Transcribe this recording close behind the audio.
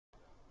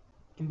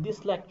In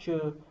this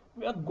lecture,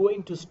 we are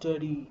going to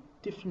study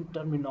different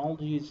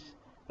terminologies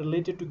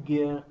related to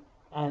gear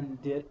and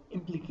their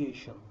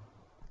implication.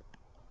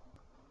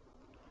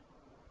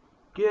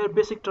 Gear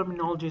basic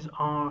terminologies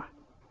are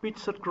pitch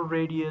circle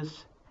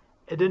radius,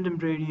 addendum,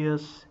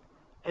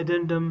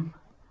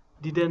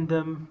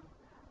 dedendum,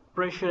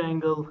 pressure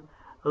angle,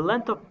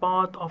 length of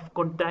path of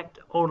contact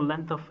or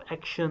length of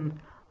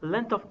action,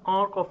 length of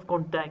arc of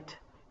contact,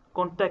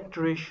 contact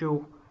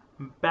ratio,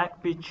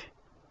 back pitch,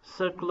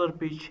 circular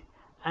pitch,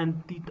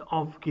 and teeth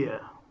of gear.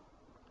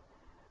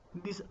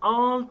 These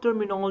all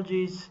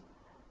terminologies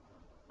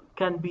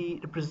can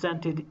be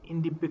represented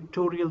in the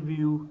pictorial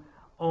view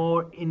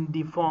or in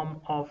the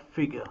form of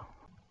figure.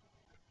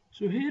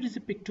 So here is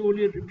a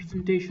pictorial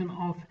representation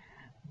of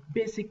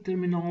basic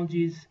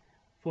terminologies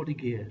for the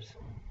gears.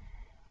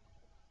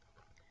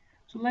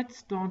 So let's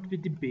start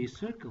with the base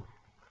circle.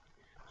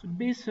 So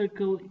base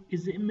circle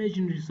is the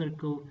imaginary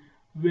circle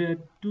where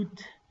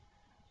tooth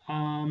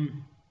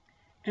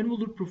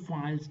envelope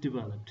profiles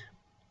developed.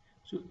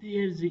 So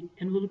here's the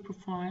envelope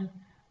profile.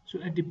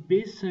 So at the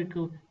base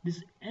circle,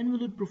 this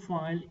envelope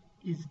profile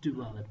is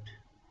developed.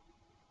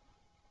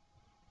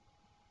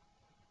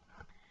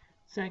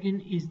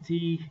 Second is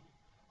the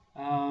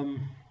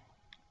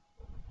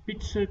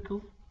pitch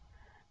circle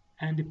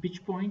and the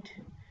pitch point.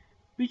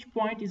 Pitch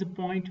point is a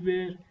point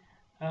where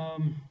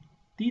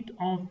teeth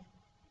of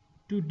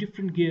two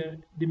different gear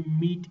they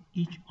meet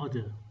each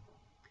other.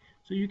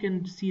 So you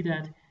can see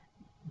that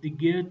the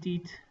gear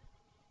teeth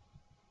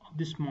of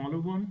the smaller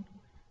one,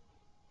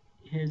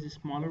 here's the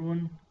smaller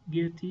one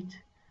gear teeth,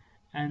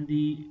 and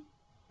the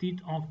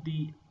teeth of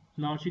the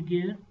larger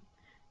gear,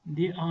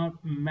 they are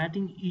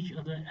matching each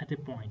other at a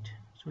point.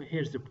 So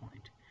here's the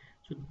point.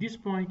 So this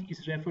point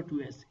is referred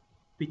to as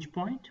pitch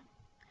point.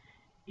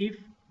 If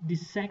the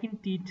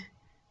second teeth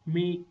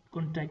may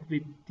contact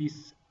with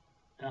this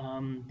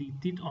the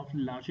teeth of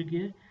larger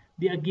gear,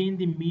 they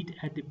meet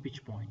at the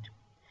pitch point.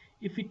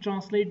 If we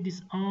translate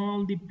this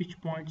all the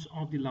pitch points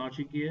of the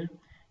larger gear,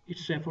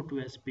 it's referred to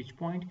as pitch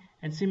point.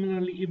 And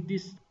similarly, if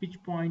this pitch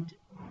point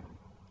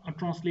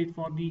translate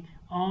for the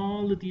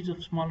all the teeth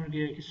of smaller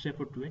gear, it's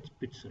referred to as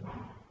pitch circle.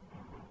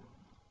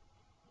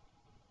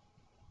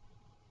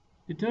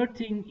 The third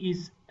thing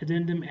is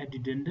addendum and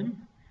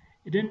dedendum.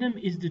 Addendum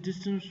is the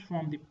distance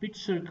from the pitch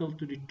circle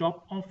to the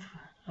top of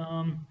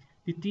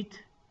the teeth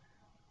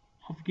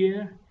of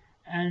gear,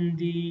 and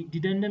the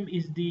dedendum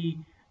is the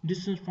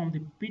distance from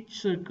the pitch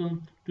circle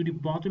to the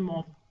bottom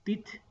of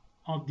teeth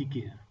of the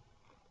gear.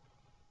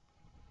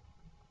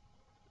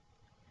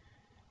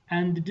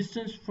 And the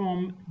distance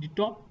from the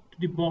top to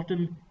the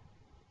bottom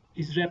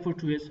is referred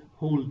to as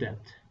hole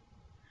depth,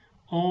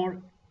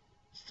 or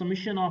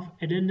summation of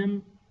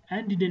addendum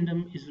and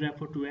dedendum is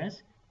referred to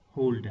as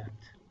hole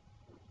depth.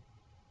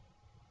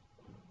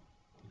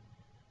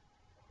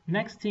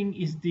 Next thing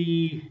is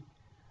the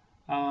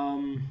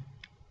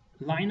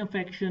line of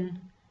action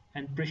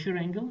and pressure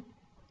angle.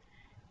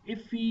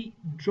 If we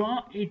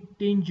draw a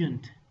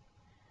tangent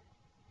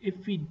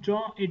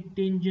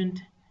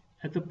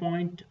at the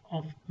point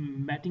of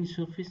matching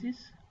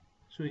surfaces,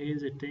 so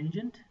here's a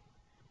tangent,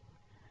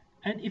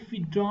 and if we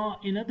draw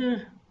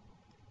another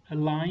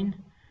line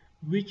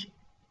which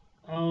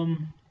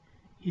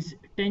is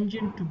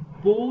tangent to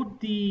both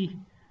the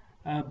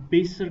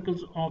base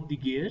circles of the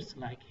gears,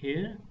 like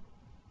here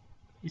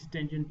is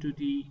tangent to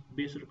the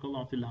base circle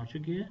of the larger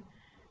gear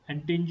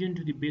and tangent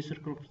to the base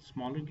circle of the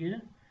smaller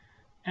gear,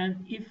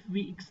 and if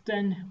we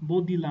extend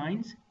both the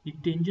lines, the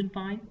tangent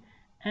line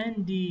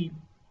and the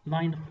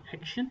line of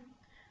action,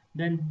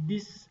 then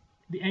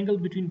the angle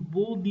between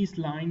both these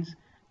lines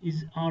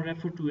is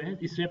referred to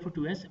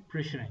as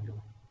pressure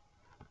angle.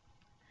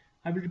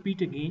 I will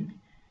repeat again.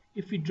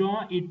 If we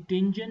draw a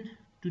tangent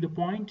to the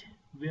point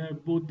where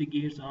both the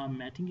gears are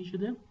matching each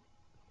other,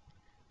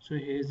 so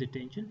here's the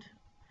tangent,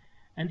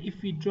 and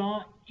if we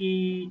draw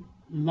a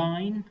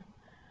line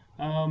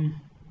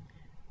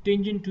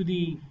tangent to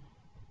the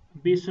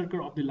base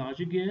circle of the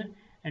larger gear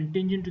and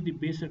tangent to the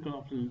base circle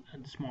of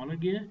the smaller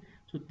gear,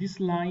 so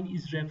this line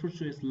is referred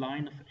to as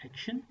line of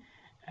action,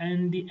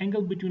 and the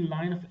angle between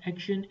line of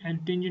action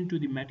and tangent to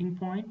the matching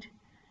point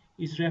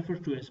is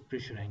referred to as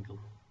pressure angle.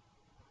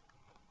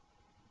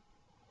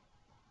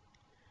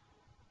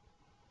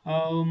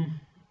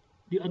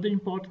 The other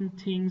important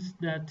things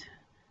that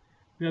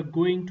we are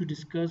going to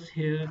discuss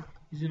here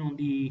is on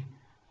the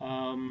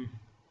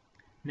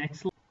next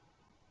slide.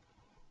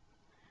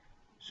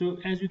 So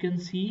as you can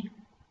see,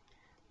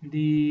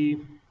 the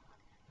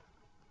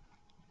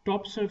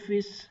top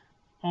surface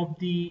of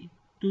the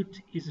tooth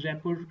is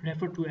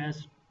referred to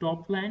as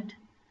top flange,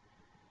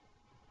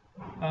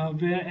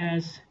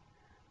 whereas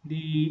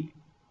the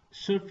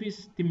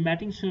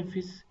matching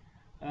surface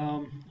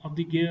of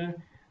the gear,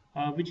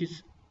 which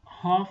is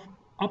half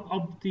up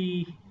of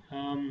the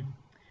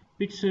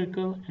pitch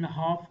circle and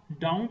half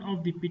down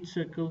of the pitch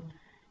circle,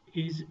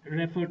 is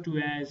referred to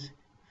as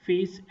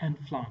face and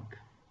flank.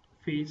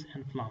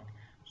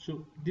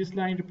 So this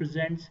line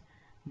represents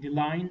the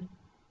line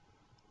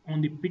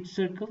on the pitch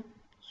circle.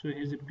 So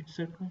here's a pitch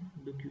circle,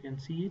 look, you can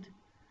see it.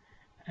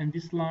 and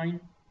this line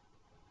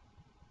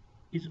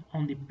is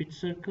on the pitch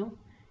circle.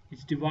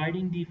 It's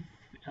dividing the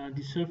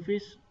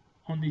surface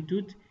on the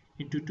tooth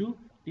into two.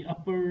 The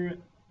upper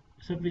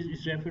surface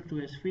is referred to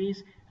as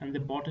face and the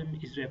bottom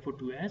is referred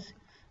to as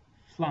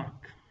flank.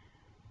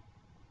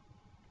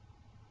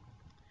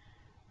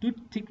 Tooth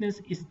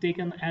thickness is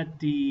taken at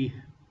the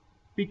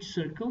pitch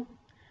circle.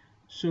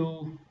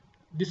 So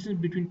distance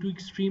between two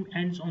extreme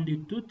ends on the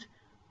tooth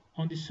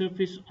on the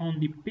surface on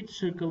the pitch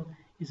circle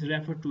is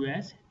referred to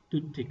as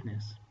tooth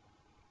thickness.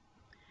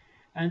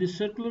 And the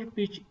circular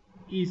pitch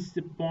is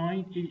the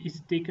point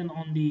is taken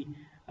on the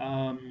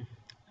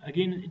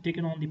again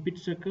taken on the pitch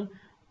circle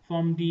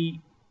from the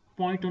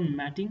point on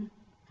matting.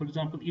 For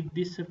example, if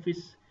this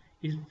surface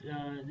is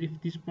if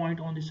this point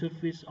on the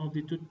surface of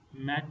the tooth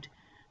mat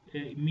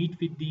meet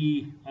with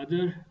the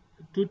other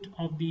tooth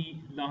of the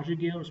larger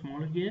gear or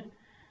smaller gear,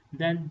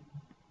 then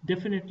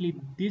definitely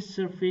this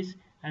surface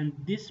and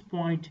this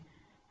point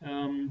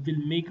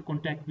will make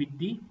contact with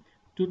the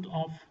tooth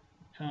of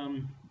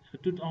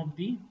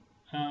the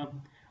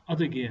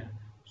other gear.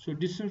 So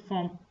distance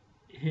from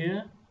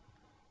here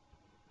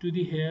to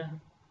the here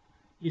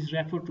is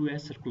referred to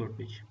as circular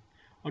pitch,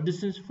 or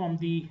distance from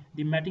the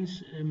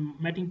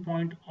matting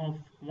point of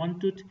one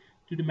tooth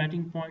to the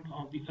matting point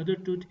of the other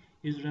tooth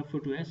is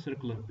referred to as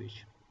circular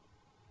pitch.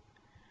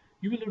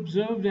 You will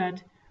observe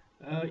that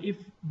if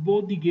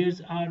both the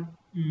gears are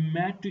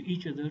mat to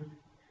each other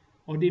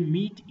or they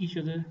meet each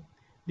other,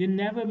 they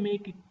never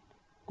make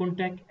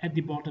contact at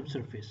the bottom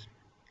surface.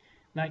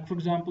 Like for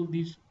example,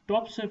 this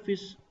top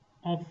surface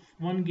of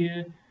one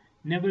gear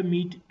never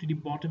meet to the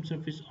bottom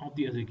surface of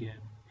the other gear.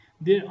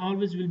 There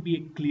always will be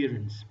a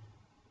clearance.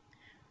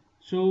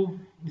 So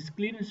this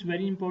clearance is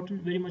very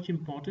important, very much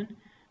important,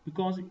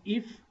 because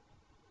if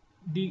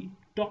the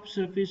top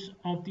surface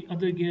of the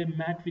other gear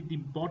mat with the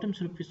bottom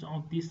surface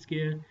of this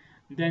gear,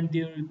 then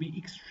there will be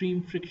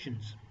extreme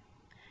frictions,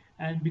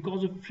 and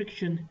because of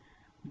friction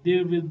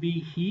there will be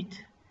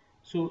heat,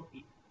 so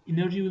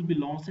energy will be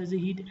lost as a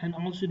heat, and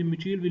also the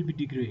material will be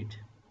degraded.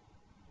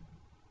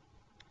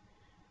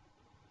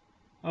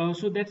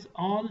 So that's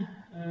all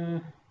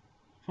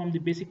from the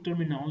basic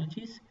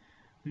terminologies.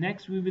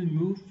 Next we will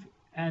move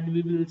and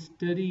we will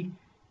study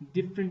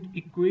different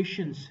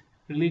equations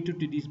related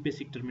to these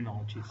basic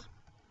terminologies.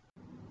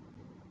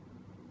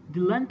 The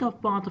length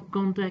of path of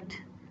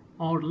contact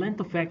or length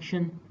of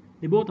action,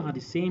 they both are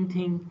the same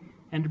thing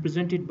and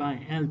represented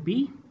by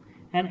LP,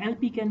 and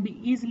LP can be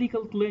easily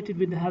calculated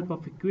with the help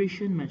of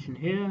equation mentioned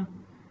here,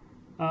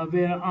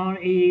 where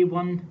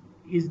RA1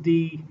 is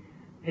the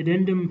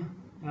addendum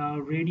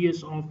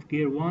radius of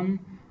gear 1,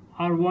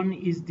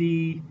 R1 is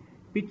the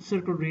pitch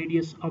circle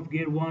radius of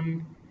gear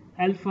 1,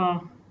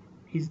 alpha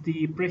is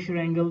the pressure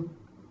angle,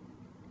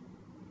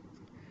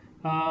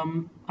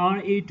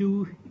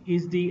 RA2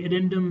 is the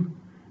addendum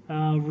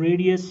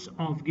radius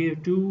of gear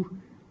 2,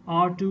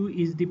 R2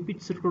 is the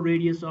pitch circle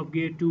radius of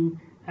gear 2,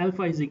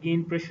 alpha is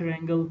again pressure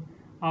angle,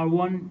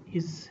 R1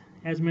 is,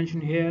 as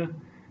mentioned here,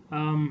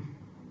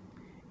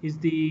 is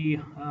the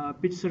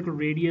pitch circle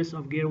radius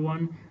of gear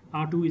 1,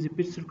 R2 is the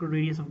pitch circle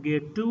radius of gear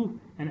 2,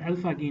 and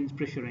alpha again is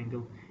pressure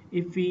angle.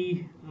 If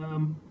we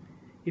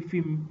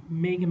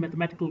make a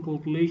mathematical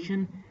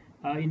calculation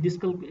in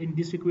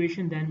this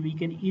equation, then we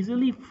can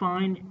easily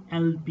find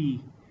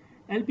LP.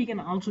 LP can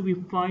also be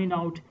found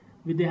out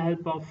with the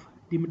help of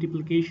the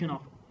multiplication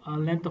of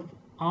length of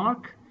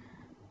arc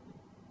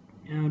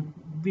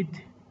with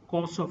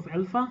cos of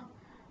alpha.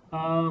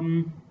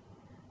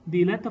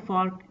 The length of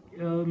arc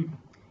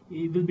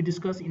it will be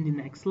discussed in the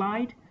next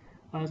slide.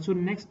 So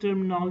the next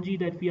terminology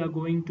that we are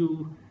going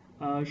to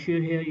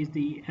share here is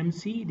the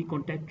MC, the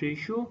contact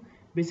ratio.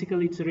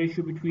 Basically it's a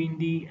ratio between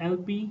the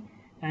LP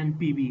and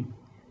PB.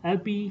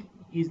 LP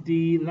is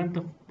the length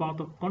of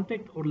path of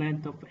contact or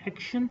length of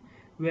action,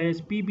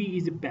 whereas PB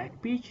is a back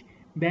pitch.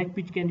 Back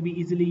pitch can be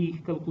easily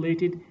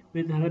calculated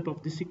with the help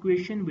of this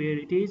equation, where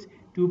it is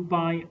 2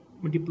 pi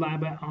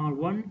multiplied by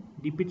R1,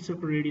 the pitch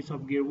circle radius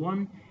of gear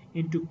 1,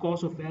 into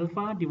cos of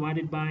alpha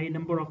divided by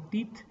number of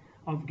teeth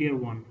of gear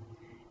 1.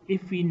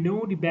 If we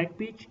know the back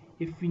pitch,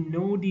 if we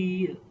know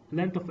the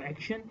length of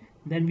action,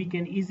 then we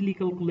can easily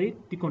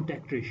calculate the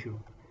contact ratio.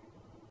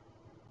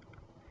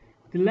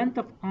 The length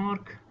of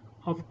arc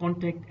of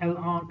contact, L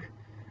arc,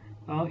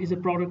 is a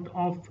product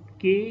of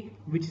K,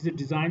 which is a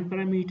design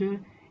parameter,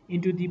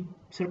 into the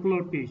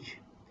circular pitch.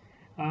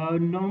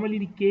 Normally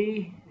the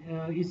K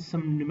is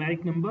some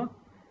numeric number.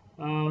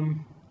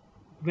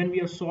 When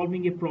we are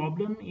solving a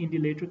problem in the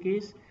later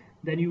case,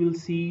 then you will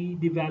see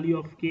the value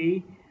of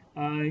K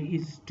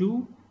is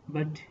 2,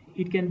 but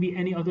it can be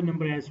any other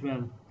number as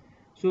well.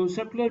 So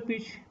circular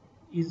pitch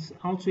is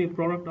also a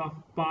product of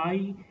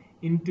pi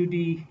into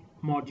the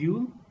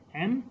module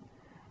M.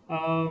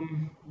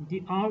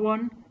 The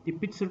R1, the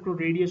pitch circle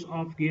radius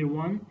of gear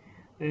 1,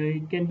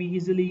 can be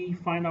easily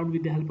found out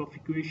with the help of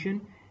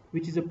equation,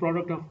 which is a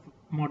product of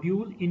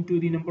module into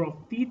the number of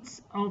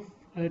teeth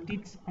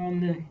on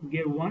the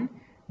gear 1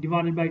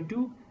 divided by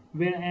 2,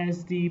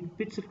 whereas the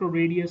pitch circle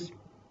radius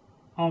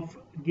of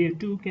gear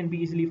 2 can be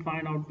easily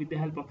found out with the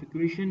help of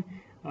equation,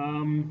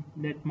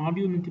 that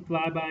module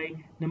multiplied by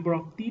number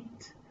of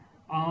teeth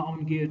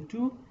on gear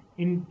 2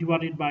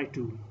 divided by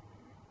 2.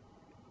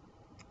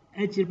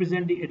 H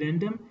represents the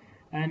addendum,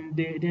 and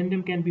the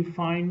addendum can be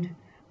found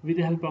with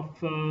the help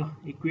of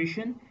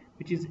equation,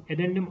 which is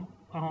addendum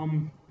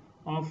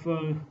of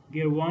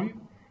gear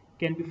 1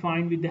 can be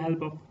found with the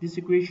help of this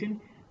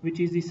equation, which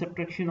is the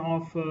subtraction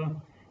of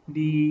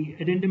the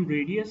addendum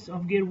radius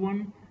of gear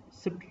 1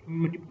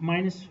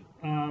 minus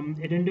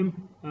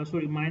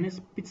minus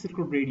pitch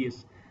circle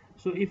radius.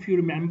 So if you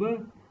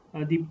remember,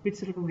 the pitch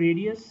circle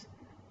radius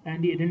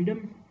and the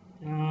addendum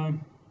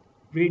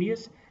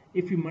radius,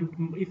 if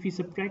we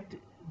subtract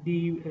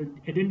the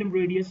addendum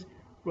radius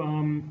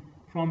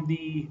from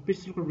the pitch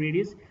circle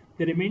radius,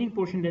 the remaining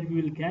portion that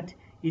we will get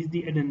is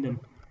the addendum.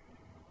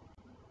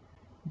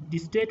 The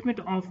statement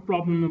of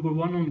problem number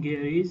 1 on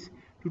gear is: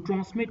 to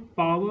transmit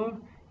power,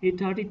 a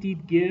 30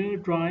 teeth gear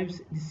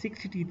drives the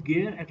 60 teeth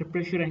gear at a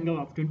pressure angle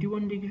of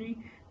 21 degree.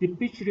 The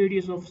pitch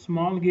radius of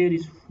small gear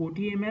is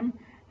 40 mm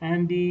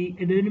and the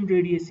addendum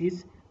radius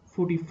is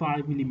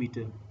 45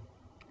 mm.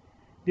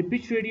 The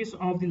pitch radius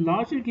of the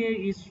larger gear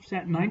is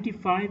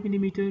 95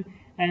 mm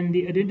and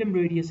the addendum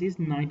radius is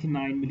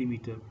 99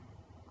 mm.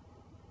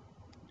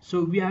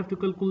 So we have to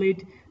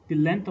calculate the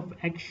length of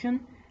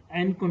action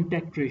and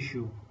contact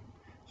ratio.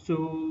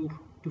 So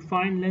to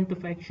find length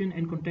of action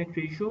and contact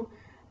ratio,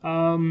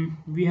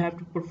 we have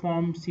to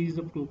perform series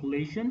of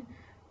calculation.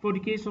 For the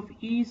case of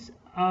ease,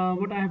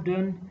 what I have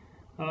done,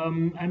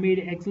 I made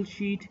an Excel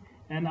sheet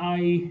and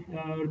I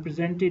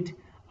represented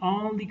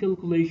all the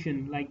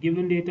calculation, like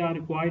given data,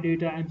 required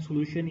data and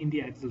solution in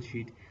the Excel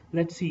sheet.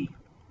 Let's see.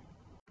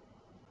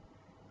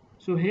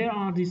 So here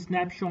are the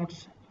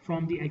snapshots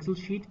from the Excel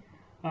sheet.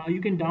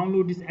 You can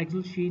download this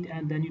Excel sheet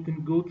and then you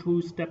can go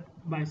through step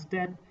by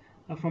step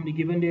from the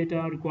given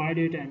data, required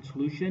data and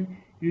solution.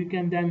 You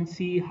can then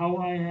see how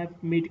I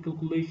have made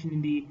calculation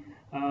in the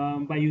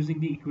by using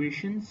the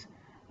equations.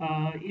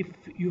 If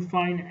you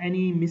find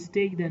any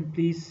mistake, then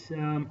please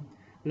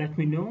let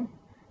me know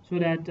so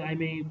that I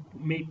may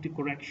make the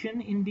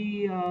correction in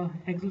the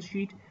Excel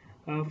sheet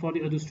for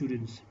the other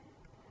students.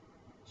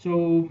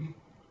 So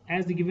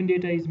as the given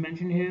data is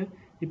mentioned here,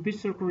 the pitch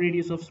circle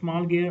radius of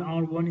small gear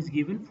R1 is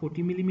given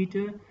 40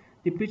 mm.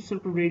 The pitch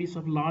circle radius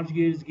of large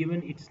gear is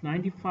given, it's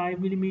 95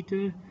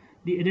 mm.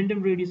 The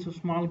addendum radius of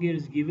small gear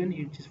is given,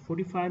 it is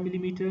 45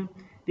 mm.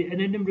 The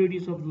addendum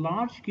radius of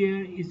large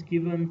gear is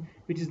given,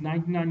 which is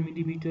 99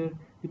 mm.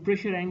 The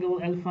pressure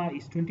angle alpha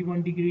is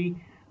 21 degree,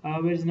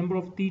 whereas number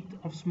of teeth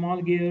of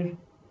small gear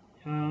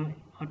are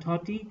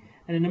 30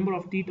 and the number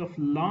of teeth of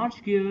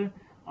large gear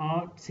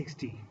are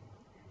 60.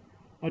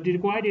 The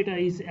required data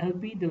is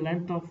LP, the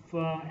length of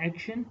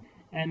action,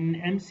 and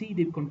MC,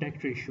 the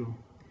contact ratio.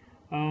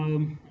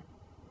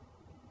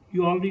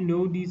 You already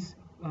know these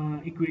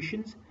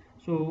equations,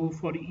 so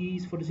for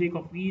the sake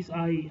of ease,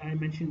 I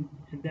mentioned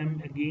them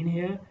again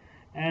here.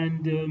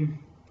 And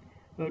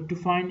to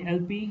find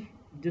LP,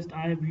 just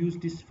I have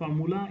used this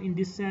formula in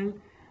this cell.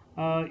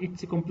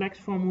 It's a complex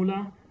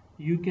formula.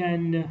 You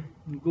can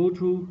go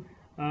through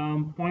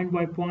point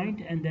by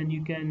point and then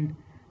you can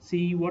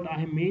see what I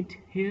have made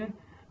here.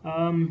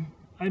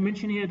 I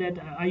mentioned here that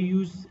I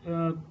use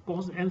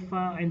cos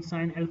alpha and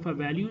sin alpha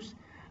values,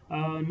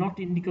 not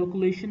in the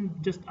calculation,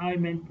 just I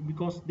meant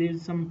because there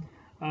is some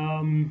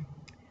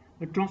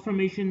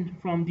transformation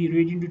from the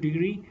radian to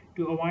degree.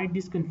 To avoid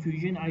this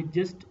confusion, I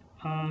just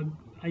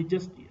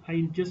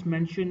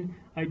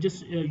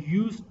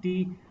used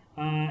the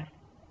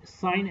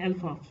sin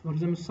alpha. For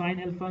example,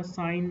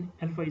 sin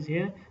alpha is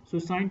here, so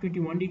sin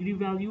 21 degree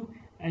value,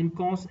 and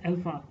cos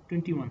alpha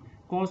 21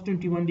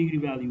 degree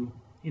value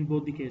in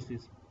both the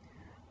cases.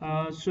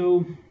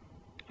 So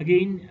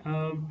again,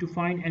 to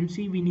find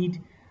MC, we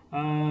need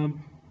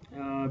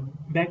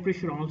back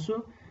pressure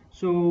also.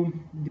 So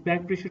the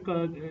back pressure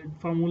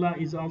formula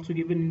is also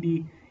given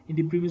in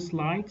the previous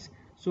slides.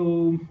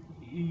 So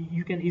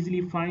you can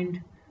easily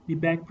find the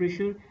back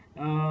pressure.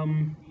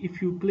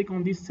 If you click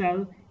on this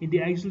cell in the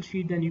Excel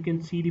sheet, then you can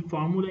see the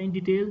formula in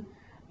detail.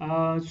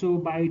 So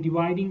by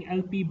dividing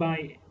LP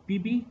by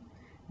PB,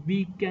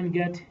 we can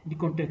get the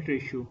contact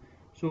ratio.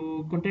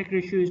 So contact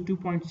ratio is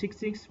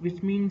 2.66,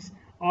 which means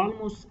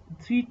almost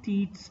 3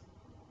 teeth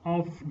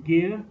of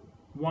gear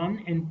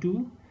 1 and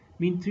 2,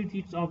 mean 3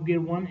 teeth of gear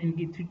 1 and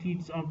 3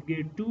 teeth of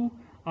gear 2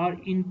 are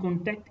in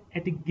contact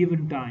at a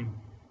given time.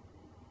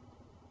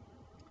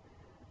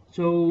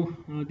 So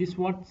this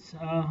what's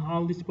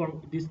how this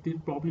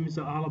problem is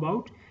all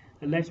about.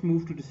 Let's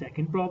move to the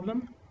second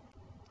problem.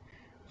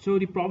 So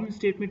the problem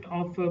statement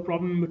of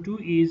problem number 2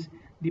 is: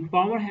 the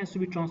power has to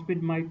be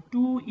transmitted by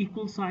 2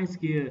 equal size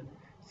gear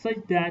such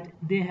that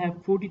they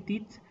have 40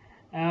 teeth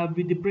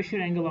with the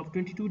pressure angle of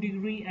 22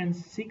 degree and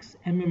 6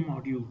 mm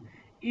module.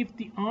 If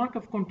the arc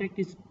of contact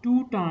is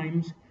 2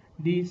 times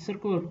the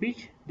circular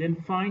pitch, then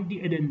find the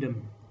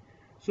addendum.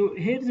 So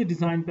here is the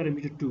design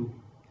parameter 2.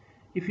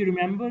 If you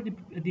remember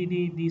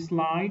the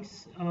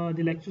slides,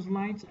 the lecture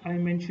slides, I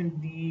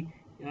mentioned the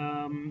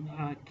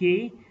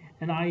K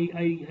and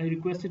I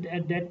requested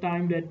at that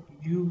time that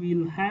you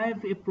will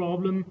have a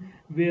problem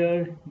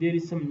where there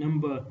is some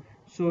number.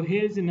 So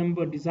here is the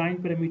number, design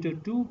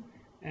parameter 2.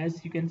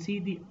 As you can see,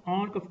 the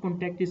arc of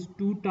contact is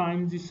 2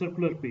 times the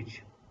circular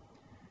pitch.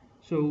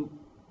 So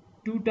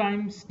 2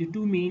 times the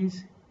 2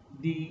 means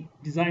the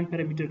design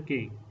parameter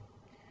K.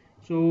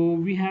 So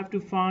we have to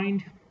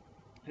find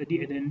the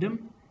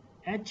addendum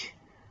H.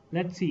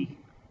 Let's see.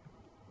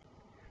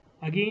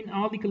 Again,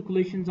 all the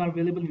calculations are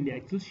available in the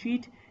Excel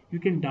sheet. You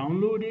can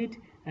download it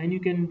and you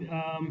can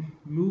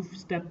move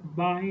step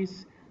by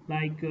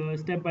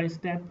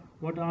step.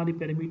 What are the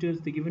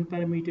parameters, the given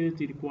parameters,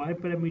 the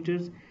required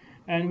parameters,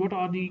 and what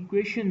are the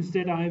equations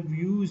that I have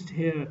used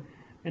here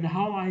and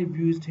how I have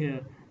used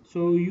here.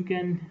 So you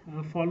can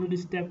follow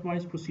this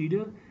stepwise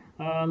procedure.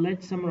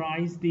 Let's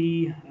summarize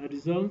the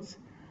results.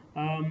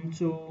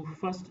 So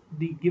first,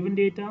 the given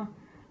data.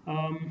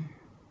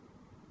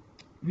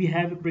 We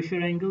have a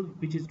pressure angle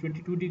which is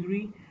 22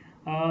 degree.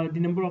 The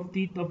number of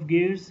teeth of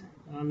gears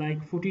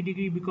like 40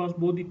 degree, because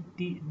both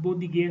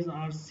the gears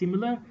are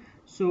similar.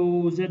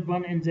 So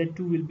Z1 and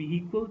Z2 will be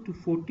equal to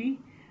 40.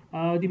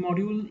 The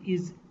module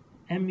is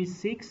M is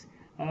 6.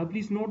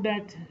 Please note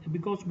that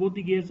because both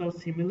the gears are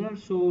similar,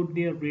 so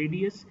their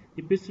radius,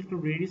 the pitch circle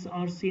radius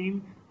are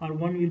same.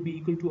 R1 will be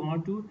equal to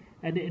R2,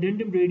 and the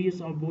addendum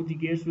radius of both the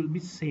gears will be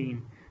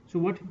same. So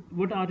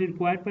what are the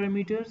required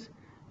parameters?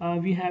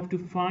 We have to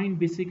find,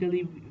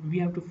 basically we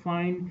have to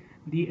find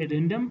the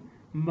addendum,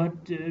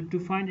 but to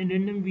find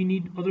addendum we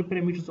need other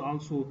parameters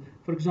also.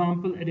 For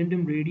example,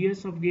 addendum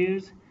radius of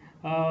gears,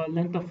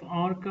 length of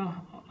arc,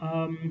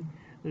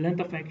 length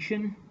of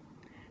action.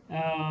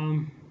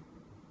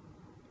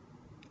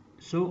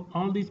 So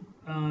all these,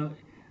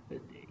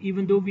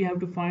 even though we have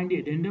to find the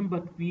addendum,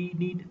 but we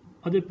need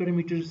other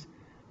parameters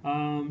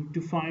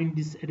to find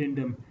this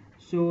addendum.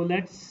 So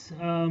let's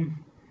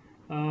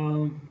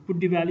put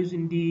the values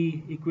in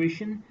the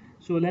equation.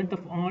 So length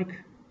of arc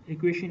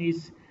equation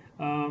is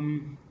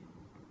 2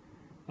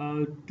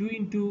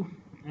 into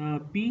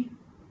P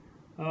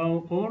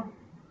or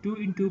 2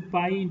 into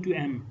pi into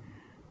M.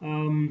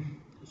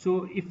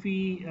 So if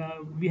we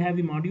have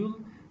the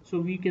module, so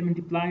we can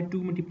multiply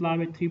 2 multiply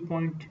by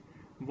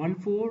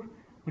 3.14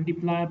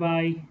 multiply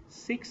by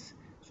 6,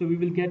 so we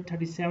will get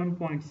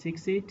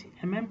 37.68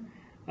 mm.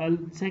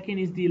 Second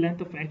is the length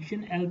of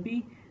action,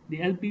 LP.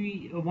 The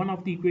LP, one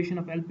of the equation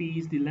of LP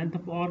is the length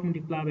of arc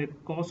multiplied by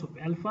cos of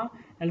alpha.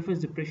 Alpha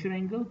is the pressure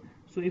angle.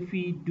 So if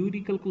we do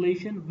the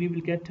calculation, we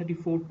will get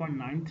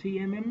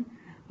 34.93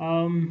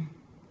 mm.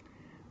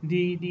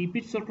 The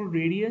pitch circle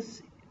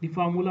radius, the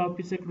formula of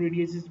pitch circle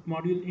radius is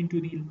module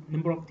into the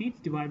number of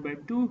teeth divided by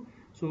 2.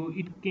 So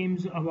it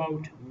comes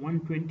about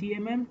 120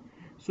 mm.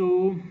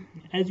 So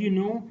as you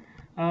know,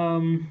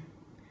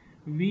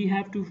 we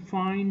have to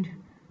find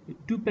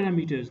two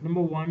parameters.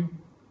 Number one,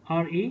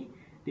 RA,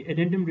 the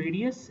addendum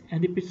radius,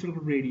 and the pitch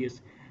circle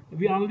radius.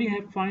 We already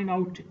have find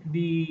out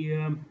the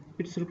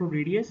pitch circle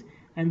radius,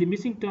 and the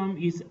missing term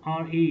is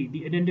RA,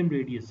 the addendum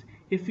radius.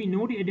 If we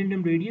know the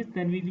addendum radius,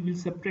 then we will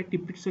subtract the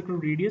pitch circle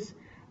radius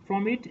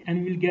from it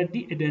and we'll get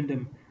the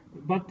addendum.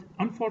 But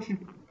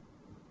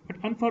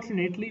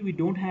unfortunately we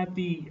don't have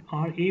the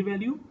RA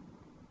value.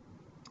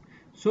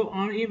 So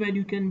RA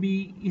value can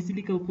be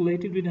easily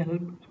calculated with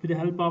the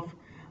help of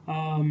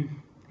a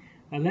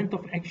length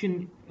of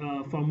action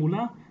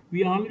formula.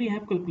 We already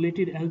have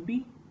calculated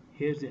LP.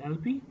 Here's the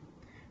LP,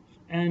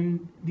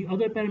 and the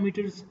other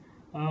parameters,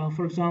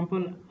 for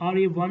example,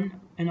 RA1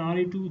 and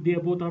RA2, they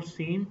both are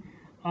same.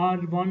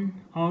 R1,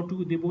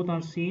 R2, they both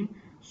are same.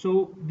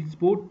 So these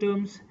both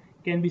terms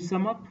can be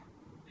summed up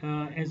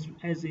as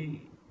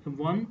a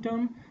one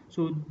term.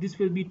 So this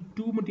will be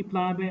 2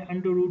 multiplied by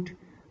under root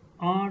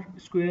R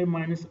square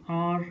minus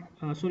RA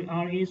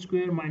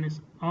square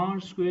minus R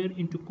square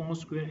into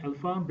cos square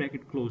alpha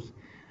bracket close.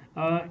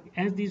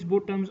 As these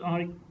both terms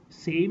are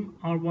same,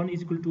 R1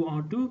 is equal to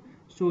R2,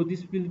 so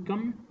this will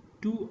come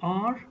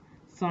 2R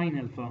sine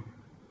alpha.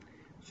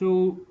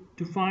 So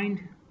to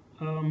find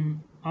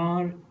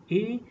RA,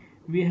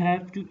 we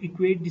have to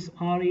equate this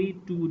RA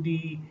to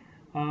the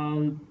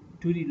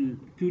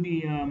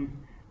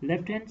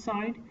left hand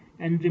side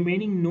and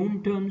remaining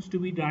known terms to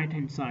be right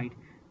hand side.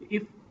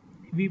 If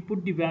we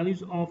put the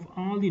values of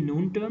all the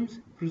known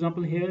terms, for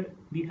example here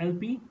the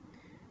LP,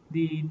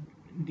 the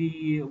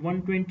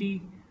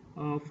 120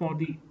 for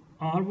the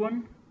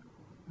R1,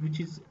 which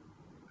is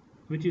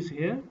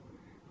here,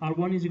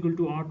 R1 is equal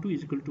to R2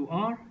 is equal to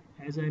R,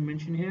 as I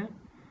mentioned here.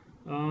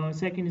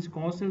 Second is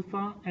cos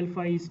alpha,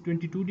 alpha is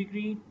 22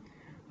 degree.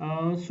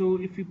 So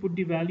if we put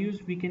the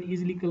values, we can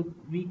easily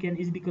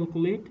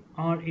calculate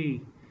RA.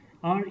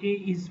 RA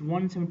is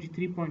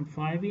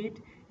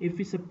 173.58. If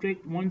we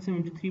subtract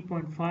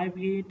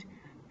 173.58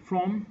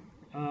 from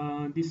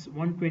this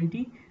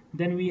 120,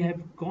 then we have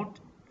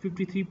got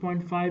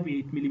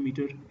 53.58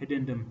 millimeter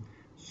addendum.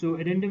 So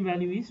addendum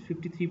value is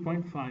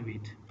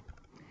 53.58.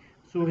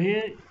 So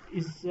here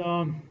is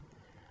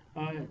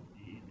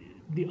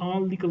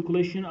all the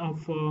calculation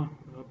of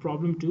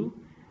problem 2,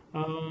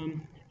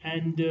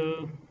 and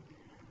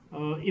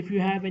If you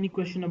have any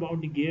question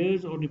about the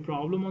gears or the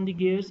problem on the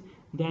gears,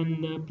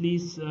 then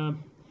please,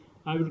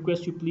 I will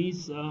request you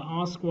please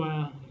ask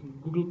via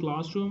Google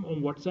Classroom or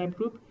WhatsApp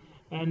group,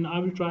 and I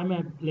will try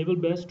my level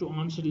best to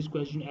answer this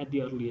question at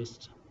the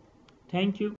earliest. Thank you.